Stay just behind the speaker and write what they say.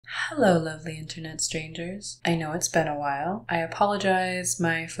Hello, lovely internet strangers. I know it's been a while. I apologize,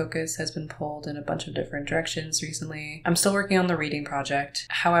 my focus has been pulled in a bunch of different directions recently. I'm still working on the reading project.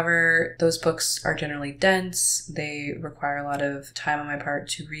 However, those books are generally dense, they require a lot of time on my part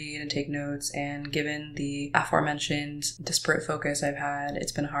to read and take notes, and given the aforementioned disparate focus I've had,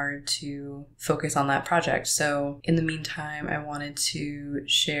 it's been hard to focus on that project. So in the meantime, I wanted to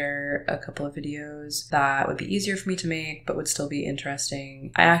share a couple of videos that would be easier for me to make, but would still be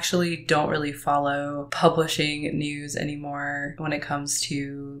interesting. I actually don't really follow publishing news anymore when it comes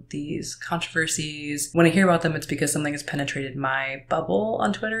to these controversies. When I hear about them, it's because something has penetrated my bubble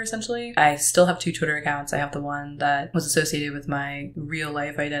on Twitter, essentially. I still have two Twitter accounts. I have the one that was associated with my real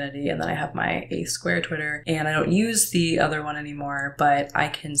life identity, and then I have my A Square Twitter, and I don't use the other one anymore, but I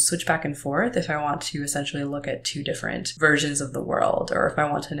can switch back and forth if I want to essentially look at two different versions of the world, or if I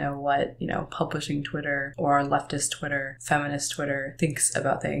want to know what, publishing Twitter or leftist Twitter, feminist Twitter thinks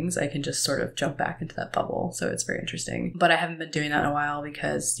about things. I can just sort of jump back into that bubble. So it's very interesting. But I haven't been doing that in a while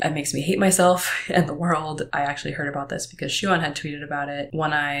because it makes me hate myself and the world. I actually heard about this because Shuan had tweeted about it.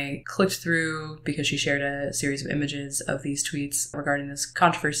 When I clicked through, because she shared a series of images of these tweets regarding this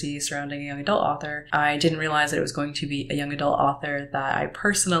controversy surrounding a young adult author, I didn't realize that it was going to be a young adult author that I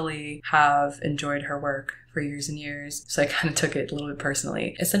personally have enjoyed her work for years and years, so I kind of took it a little bit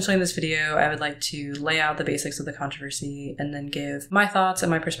personally. Essentially in this video, I would like to lay out the basics of the controversy and then give my thoughts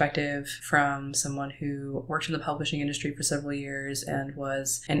and my perspective from someone who worked in the publishing industry for several years and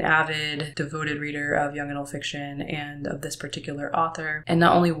was an avid, devoted reader of young adult fiction and of this particular author, and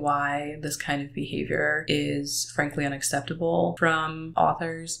not only why this kind of behavior is frankly unacceptable from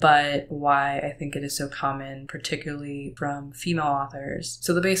authors, but why I think it is so common, particularly from female authors.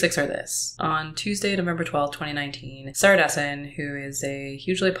 So the basics are this. On Tuesday, November 12th, 2019, Sarah Dessen, who is a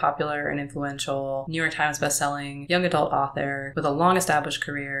hugely popular and influential New York Times bestselling young adult author with a long established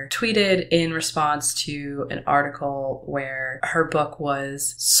career, tweeted in response to an article where her book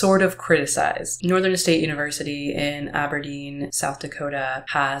was sort of criticized. Northern State University in Aberdeen, South Dakota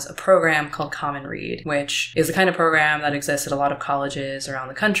has a program called Common Read, which is the kind of program that exists at a lot of colleges around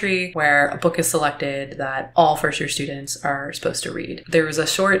the country where a book is selected that all first-year students are supposed to read. There was a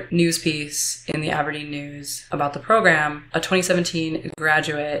short news piece in the Aberdeen News about the program. A 2017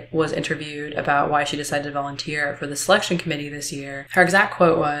 graduate was interviewed about why she decided to volunteer for the selection committee this year. Her exact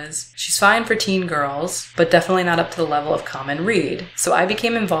quote was, "She's fine for teen girls, but definitely not up to the level of Common Read. So I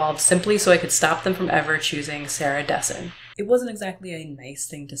became involved simply so I could stop them from ever choosing Sarah Dessen." It wasn't exactly a nice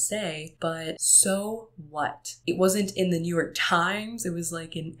thing to say, but so what? It wasn't in the New York Times, it was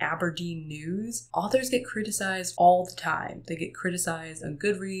like in Aberdeen News. Authors get criticized all the time. They get criticized on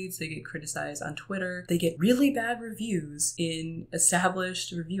Goodreads, they get criticized on Twitter, they get really bad reviews in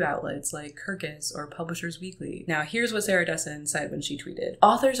established review outlets like Kirkus or Publishers Weekly. Now here's what Sarah Dessen said when she tweeted.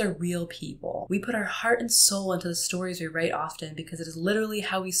 "Authors are real people. We put our heart and soul into the stories we write often because it is literally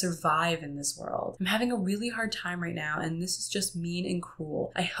how we survive in this world. I'm having a really hard time right now, and this is just mean and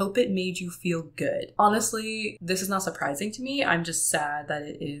cruel. I hope it made you feel good." Honestly, this is not surprising to me. I'm just sad that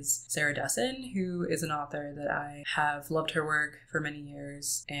it is Sarah Dessen, who is an author that I have loved her work for many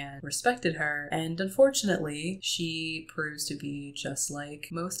years and respected her, and unfortunately, she proves to be just like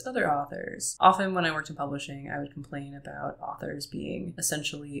most other authors. Often when I worked in publishing, I would complain about authors being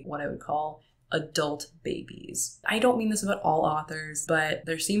essentially what I would call adult babies. I don't mean this about all authors, but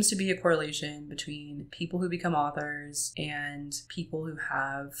there seems to be a correlation between people who become authors and people who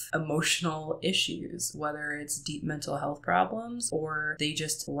have emotional issues, whether it's deep mental health problems or they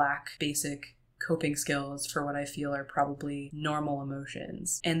just lack basic coping skills for what I feel are probably normal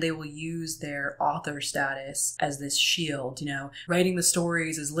emotions. And they will use their author status as this shield, writing the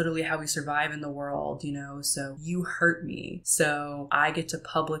stories is literally how we survive in the world, so you hurt me, so I get to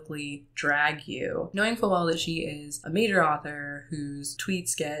publicly drag you. Knowing full well that she is a major author whose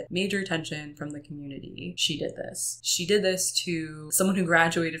tweets get major attention from the community, she did this. She did this to someone who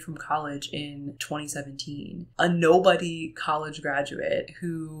graduated from college in 2017, a nobody college graduate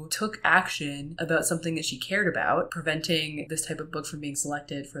who took action about something that she cared about, preventing this type of book from being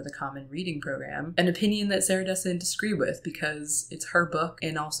selected for the Common Reading program, an opinion that Sarah Dessen disagreed with because it's her book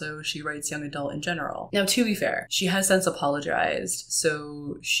and also she writes young adult in general. Now, to be fair, she has since apologized,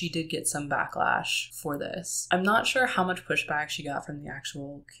 so she did get some backlash for this. I'm not sure how much pushback she got from the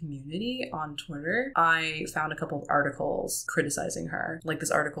actual community on Twitter. I found a couple of articles criticizing her, like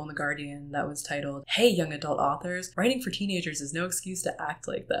this article in The Guardian that was titled, "Hey, young adult authors, writing for teenagers is no excuse to act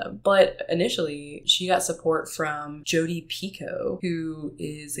like them." But initially, initially, she got support from Jodi Picoult, who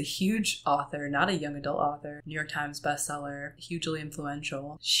is a huge author, not a young adult author, New York Times bestseller, hugely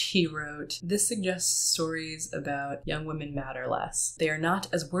influential. She wrote, "This suggests stories about young women matter less. They are not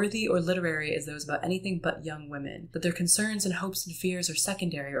as worthy or literary as those about anything but young women, that their concerns and hopes and fears are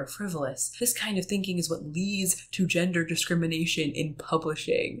secondary or frivolous. This kind of thinking is what leads to gender discrimination in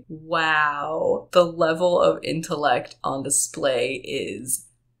publishing." Wow. The level of intellect on display is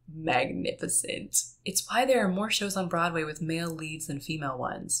magnificent. It's why there are more shows on Broadway with male leads than female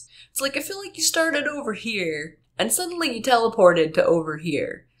ones. It's like, I feel like you started over here and suddenly you teleported to over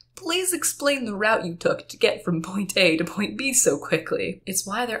here. Please explain the route you took to get from point A to point B so quickly. It's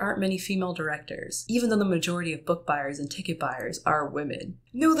why there aren't many female directors, even though the majority of book buyers and ticket buyers are women.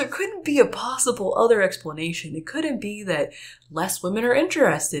 No, there couldn't be a possible other explanation. It couldn't be that less women are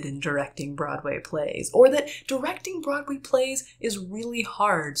interested in directing Broadway plays, or that directing Broadway plays is really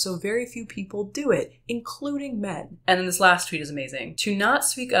hard, so very few people do it, including men. And then this last tweet is amazing. "To not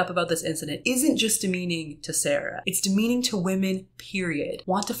speak up about this incident isn't just demeaning to Sarah. It's demeaning to women, period.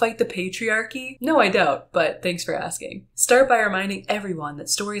 Want to fight the patriarchy? No, I don't, but thanks for asking. Start by reminding everyone that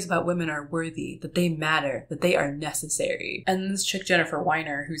stories about women are worthy, that they matter, that they are necessary." And this chick, Jennifer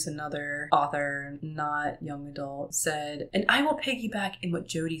Weiner, who's another author, not young adult, said, and I will piggyback in what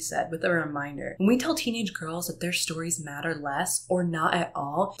Jodi said with a reminder. When we tell teenage girls that their stories matter less or not at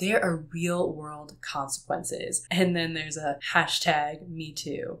all, there are real world consequences. And then there's a hashtag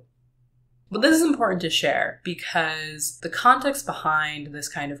 #MeToo. But this is important to share because the context behind this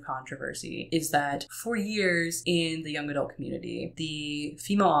kind of controversy is that for years in the young adult community, the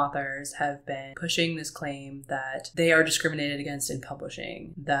female authors have been pushing this claim that they are discriminated against in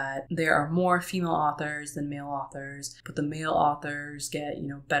publishing, that there are more female authors than male authors, but the male authors get,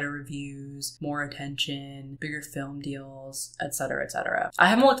 better reviews, more attention, bigger film deals, etc., etc. I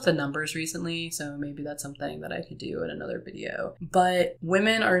haven't looked at the numbers recently, so maybe that's something that I could do in another video. But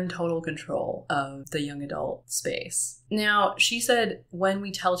women are in total control of the young adult space. Now, she said, when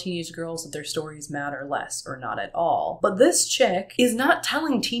we tell teenage girls that their stories matter less or not at all. But this chick is not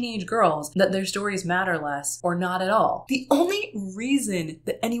telling teenage girls that their stories matter less or not at all. The only reason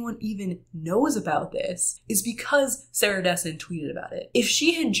that anyone even knows about this is because Sarah Dessen tweeted about it. If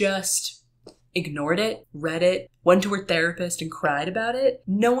she had just ignored it, read it, went to her therapist and cried about it,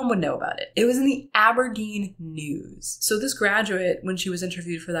 no one would know about it. It was in the Aberdeen News. So this graduate, when she was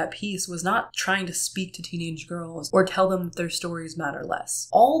interviewed for that piece, was not trying to speak to teenage girls or tell them that their stories matter less.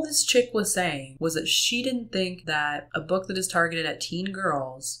 All this chick was saying was that she didn't think that a book that is targeted at teen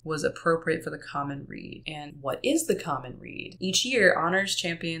girls was appropriate for the common read. And what is the common read? Each year, Honors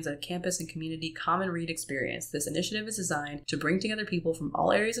champions a campus and community common read experience. This initiative is designed to bring together people from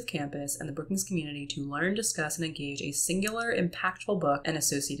all areas of campus and the Brookings community to learn, discuss, and engage a singular, impactful book and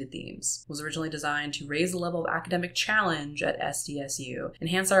associated themes. It was originally designed to raise the level of academic challenge at SDSU,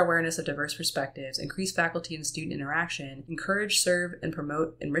 enhance our awareness of diverse perspectives, increase faculty and student interaction, encourage, serve, and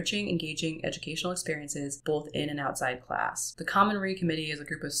promote enriching, engaging educational experiences both in and outside class. The Common Read Committee is a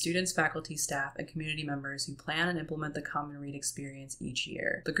group of students, faculty, staff, and community members who plan and implement the Common Read experience each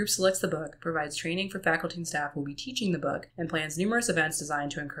year. The group selects the book, provides training for faculty and staff who will be teaching the book, and plans numerous events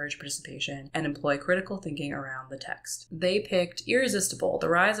designed to encourage participation and employ critical thinking around the text. They picked Irresistible, The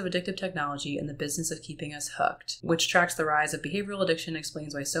Rise of Addictive Technology and the Business of Keeping Us Hooked, which tracks the rise of behavioral addiction and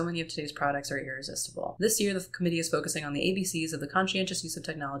explains why so many of today's products are irresistible. This year, the committee is focusing on the ABCs of the conscientious use of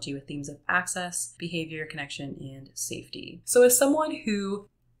technology with themes of access, behavior, connection, and safety. So as someone who,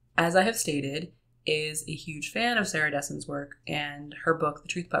 as I have stated, is a huge fan of Sarah Dessen's work, and her book, The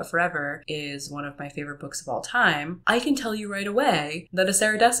Truth About Forever, is one of my favorite books of all time, I can tell you right away that a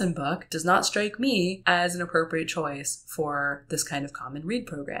Sarah Dessen book does not strike me as an appropriate choice for this kind of common read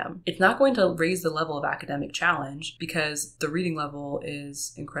program. It's not going to raise the level of academic challenge because the reading level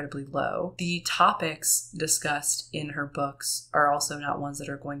is incredibly low. The topics discussed in her books are also not ones that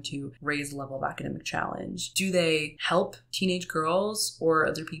are going to raise the level of academic challenge. Do they help teenage girls or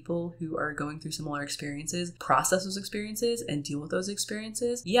other people who are going through similar experiences process those experiences and deal with those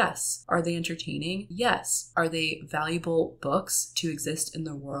experiences? Yes. Are they entertaining? Yes. Are they valuable books to exist in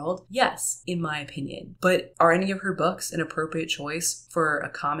the world? Yes, in my opinion. But are any of her books an appropriate choice for a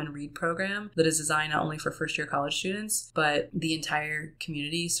common read program that is designed not only for first-year college students, but the entire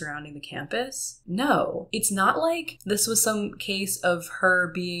community surrounding the campus? No. It's not like this was some case of her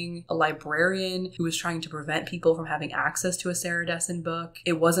being a librarian who was trying to prevent people from having access to a Sarah Dessen book.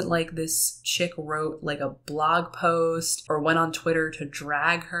 It wasn't like this chick wrote like a blog post or went on Twitter to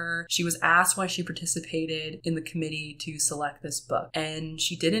drag her. She was asked why she participated in the committee to select this book, and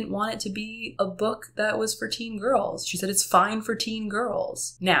she didn't want it to be a book that was for teen girls. She said it's fine for teen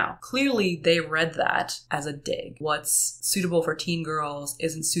girls. Now, clearly they read that as a dig. What's suitable for teen girls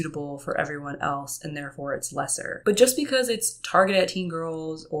isn't suitable for everyone else, and therefore it's lesser. But just because it's targeted at teen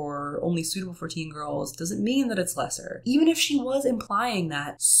girls or only suitable for teen girls doesn't mean that it's lesser. Even if she was implying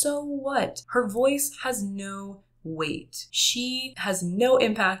that, so what? Her voice has no weight. She has no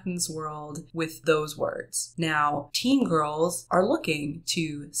impact in this world with those words. Now, teen girls are looking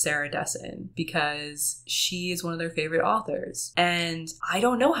to Sarah Dessen because she is one of their favorite authors. And I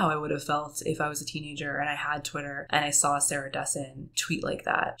don't know how I would have felt if I was a teenager and I had Twitter and I saw Sarah Dessen tweet like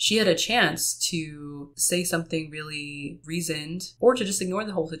that. She had a chance to say something really reasoned or to just ignore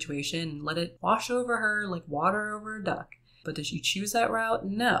the whole situation and let it wash over her like water over a duck. But did you choose that route?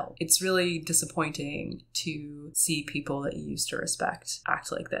 No. It's really disappointing to see people that you used to respect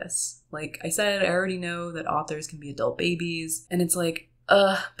act like this. Like I said, I already know that authors can be adult babies, and it's like,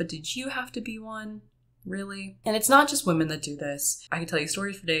 but did you have to be one? Really? And it's not just women that do this. I can tell you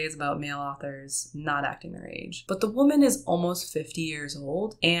stories for days about male authors not acting their age. But the woman is almost 50 years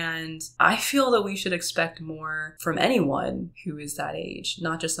old, and I feel that we should expect more from anyone who is that age,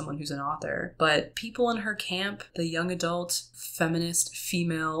 not just someone who's an author. But people in her camp, the young adult, feminist,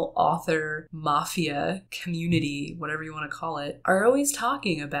 female author, mafia community, whatever you want to call it, are always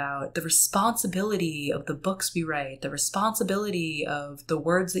talking about the responsibility of the books we write, the responsibility of the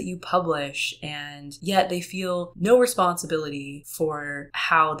words that you publish, and yet they feel no responsibility for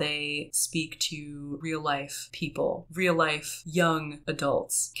how they speak to real life people, real life young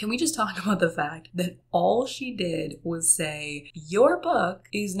adults. Can we just talk about the fact that all she did was say, your book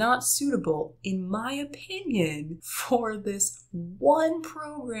is not suitable, in my opinion, for this one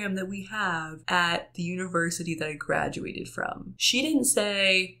program that we have at the university that I graduated from. She didn't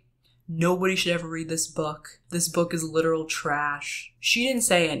say, nobody should ever read this book. This book is literal trash. She didn't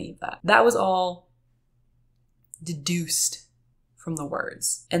say any of that. That was all deduced from the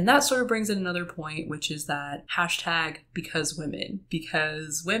words. And that sort of brings in another point, which is that hashtag because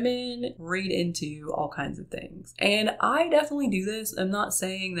women read into all kinds of things. And I definitely do this. I'm not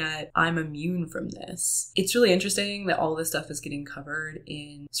saying that I'm immune from this. It's really interesting that all this stuff is getting covered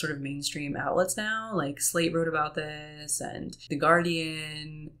in sort of mainstream outlets now. Like Slate wrote about this, and The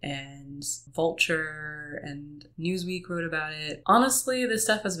Guardian, and Vulture, and Newsweek wrote about it. Honestly, this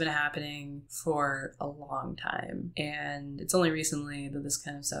stuff has been happening for a long time, and it's only recently that this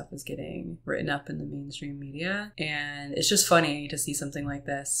kind of stuff is getting written up in the mainstream media. And it's just funny to see something like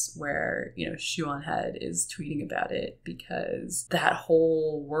this where, you know, Shoe on Head is tweeting about it, because that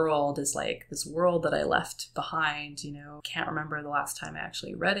whole world is like this world that I left behind. You know, can't remember the last time I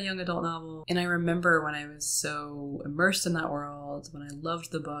actually read a young adult novel. And I remember when I was so immersed in that world, when I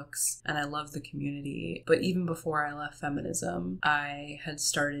loved the books and I loved the community. But even before I left feminism, I had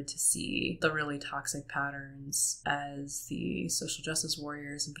started to see the really toxic patterns as the social justice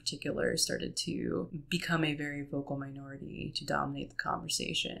warriors in particular started to become a very vocal minority to dominate the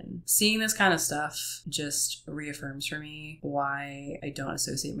conversation. Seeing this kind of stuff just reaffirms for me why I don't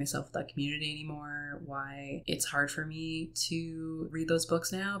associate myself with that community anymore, why it's hard for me to read those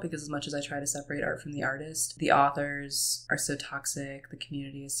books now, because as much as I try to separate art from the artist, the authors are so toxic, the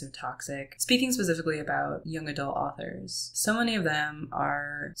community is so toxic. Speaking specifically about young adult authors, so many of them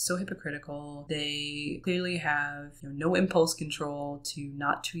are so hypocritical. They clearly have, you know, no impulse control to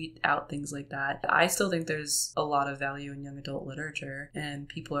not tweet out things like that. I still think there's a lot of value in young adult literature, and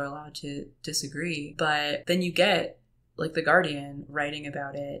people are allowed to disagree. But then you get like The Guardian writing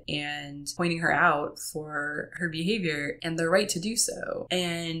about it and pointing her out for her behavior, and the right to do so.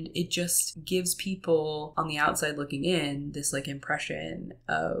 And it just gives people on the outside looking in this like impression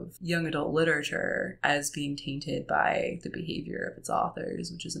of young adult literature as being tainted by the behavior of its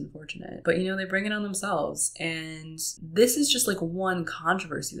authors, which is unfortunate. But you know, they bring it on themselves. And this is just like one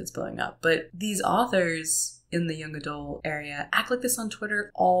controversy that's blowing up. But these authors in the young adult area act like this on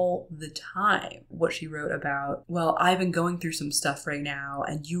Twitter all the time. What she wrote about, well, I've been going through some stuff right now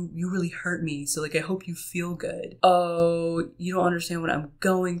and you really hurt me, so like I hope you feel good. Oh, you don't understand what I'm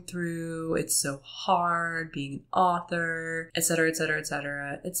going through. It's so hard being an author, etc., etc.,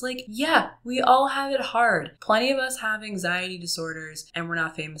 etc. It's like, yeah, we all have it hard. Plenty of us have anxiety disorders and we're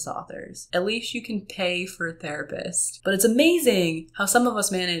not famous authors. At least you can pay for a therapist. But it's amazing how some of us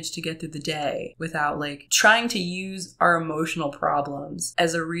manage to get through the day without like trying trying to use our emotional problems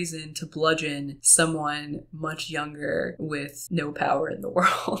as a reason to bludgeon someone much younger with no power in the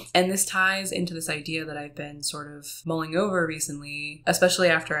world. And this ties into this idea that I've been sort of mulling over recently, especially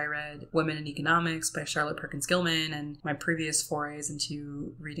after I read Women in Economics by Charlotte Perkins Gilman and my previous forays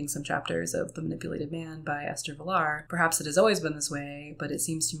into reading some chapters of The Manipulated Man by Esther Villar. Perhaps it has always been this way, but it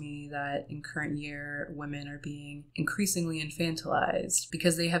seems to me that in current year, women are being increasingly infantilized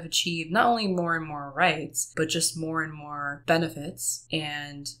because they have achieved not only more and more rights, but just more and more benefits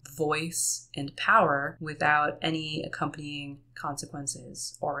and voice and power without any accompanying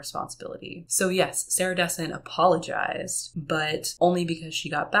consequences or responsibility. So yes, Sarah Dessen apologized, but only because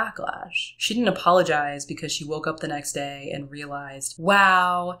she got backlash. She didn't apologize because she woke up the next day and realized,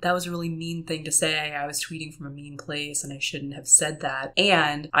 wow, that was a really mean thing to say. I was tweeting from a mean place and I shouldn't have said that.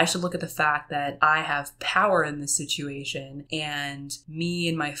 And I should look at the fact that I have power in this situation, and me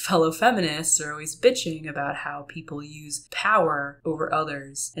and my fellow feminists are always bitching about how people use power over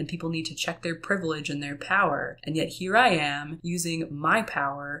others and people need to check their privilege and their power. And yet here I am using my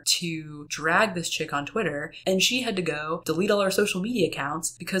power to drag this chick on Twitter, and she had to go delete all her social media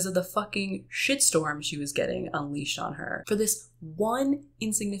accounts because of the fucking shitstorm she was getting unleashed on her for this one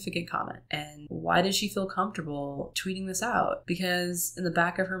insignificant comment. And why did she feel comfortable tweeting this out? Because in the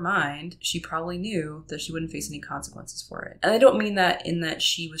back of her mind, she probably knew that she wouldn't face any consequences for it. And I don't mean that in that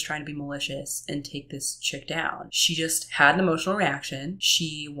she was trying to be malicious and take this chick down. She just had an emotional reaction.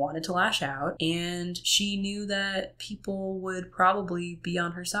 She wanted to lash out, and she knew that people would probably be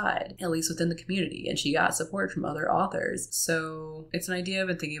on her side, at least within the community, and she got support from other authors. So it's an idea I've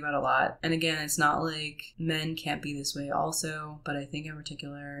been thinking about a lot. And again, it's not like men can't be this way also, but I think in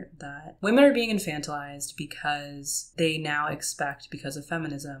particular that women are being infantilized because they now expect, because of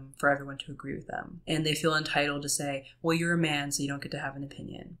feminism, for everyone to agree with them. And they feel entitled to say, well, you're a man, so you don't get to have an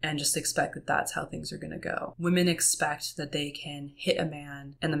opinion, and just expect that that's how things are going to go. Women expect that they can hit a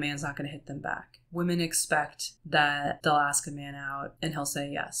man and the man's not going to hit them back. Women expect that they'll ask a man out and he'll say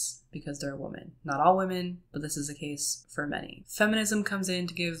yes because they're a woman. Not all women, but this is the case for many. Feminism comes in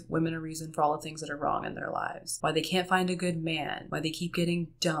to give women a reason for all the things that are wrong in their lives. Why they can't find a good man. Why they keep getting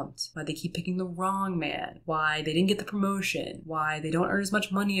dumped. Why they keep picking the wrong man. Why they didn't get the promotion. Why they don't earn as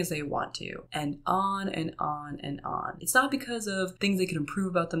much money as they want to. And on and on and on. It's not because of things they can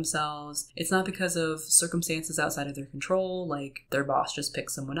improve about themselves. It's not because of circumstances outside of their control, like their boss just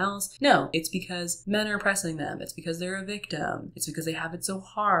picked someone else. No, it's because men are oppressing them. It's because they're a victim. It's because they have it so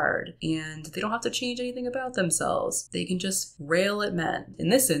hard. And they don't have to change anything about themselves. They can just rail at men. In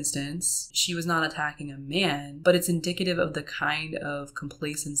this instance, she was not attacking a man, but it's indicative of the kind of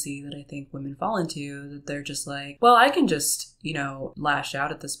complacency that I think women fall into, that they're just like, well, I can just, lash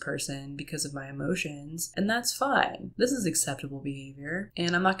out at this person because of my emotions, and that's fine. This is acceptable behavior,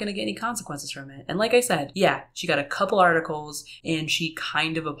 and I'm not going to get any consequences from it. And like I said, yeah, she got a couple articles, and she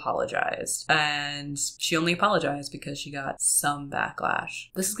kind of apologized. And she only apologized because she got some backlash.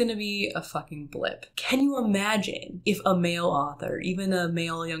 This is going to be a fucking blip. Can you imagine if a male author, even a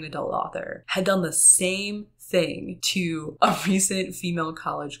male young adult author, had done the same thing to a recent female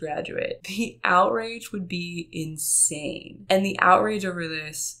college graduate? The outrage would be insane. And the outrage over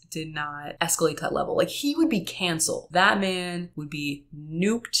this did not escalate to that level. Like, he would be canceled. That man would be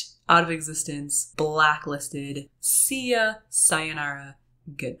nuked out of existence, blacklisted. See ya, sayonara,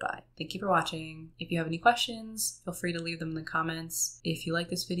 goodbye. Thank you for watching. If you have any questions, feel free to leave them in the comments. If you like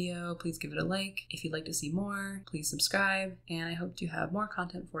this video, please give it a like. If you'd like to see more, please subscribe. And I hope to have more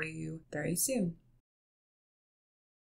content for you very soon.